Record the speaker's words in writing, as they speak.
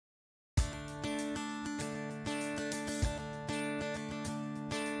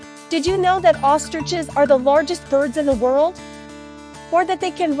Did you know that ostriches are the largest birds in the world? Or that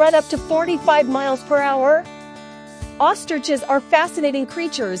they can run up to 45 miles per hour? Ostriches are fascinating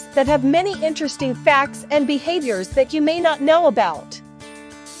creatures that have many interesting facts and behaviors that you may not know about.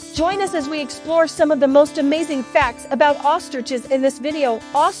 Join us as we explore some of the most amazing facts about ostriches in this video.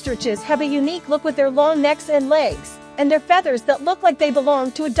 Ostriches have a unique look with their long necks and legs, and their feathers that look like they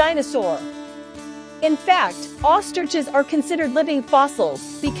belong to a dinosaur. In fact, ostriches are considered living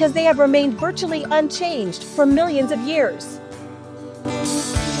fossils because they have remained virtually unchanged for millions of years.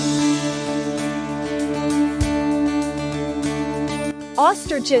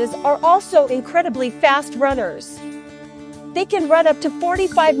 Ostriches are also incredibly fast runners. They can run up to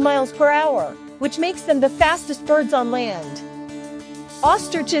 45 miles per hour, which makes them the fastest birds on land.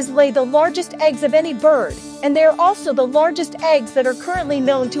 Ostriches lay the largest eggs of any bird, and they are also the largest eggs that are currently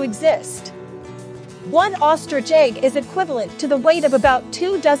known to exist. One ostrich egg is equivalent to the weight of about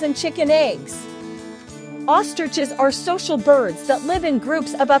 2 dozen chicken eggs. Ostriches are social birds that live in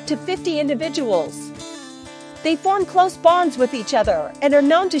groups of up to 50 individuals. They form close bonds with each other and are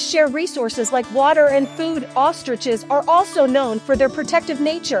known to share resources like water and food. Ostriches are also known for their protective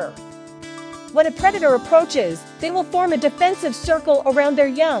nature. When a predator approaches, they will form a defensive circle around their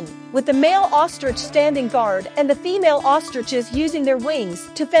young, with the male ostrich standing guard and the female ostriches using their wings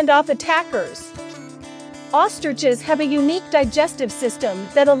to fend off attackers. Ostriches have a unique digestive system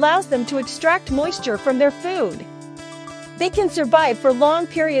that allows them to extract moisture from their food. They can survive for long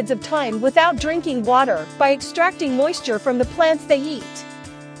periods of time without drinking water by extracting moisture from the plants they eat.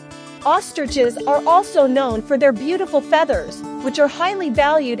 Ostriches are also known for their beautiful feathers, which are highly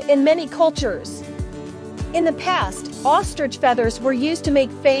valued in many cultures. In the past, ostrich feathers were used to make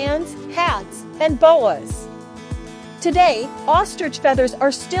fans, hats, and boas. Today, ostrich feathers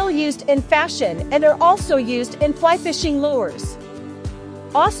are still used in fashion and are also used in fly fishing lures.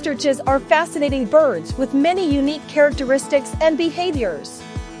 Ostriches are fascinating birds with many unique characteristics and behaviors.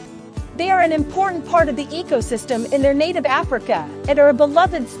 They are an important part of the ecosystem in their native Africa and are a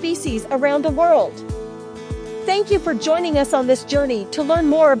beloved species around the world. Thank you for joining us on this journey to learn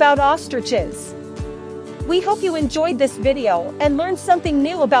more about ostriches. We hope you enjoyed this video and learned something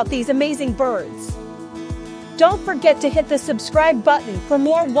new about these amazing birds. Don't forget to hit the subscribe button for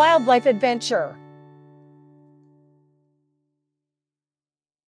more wildlife adventure.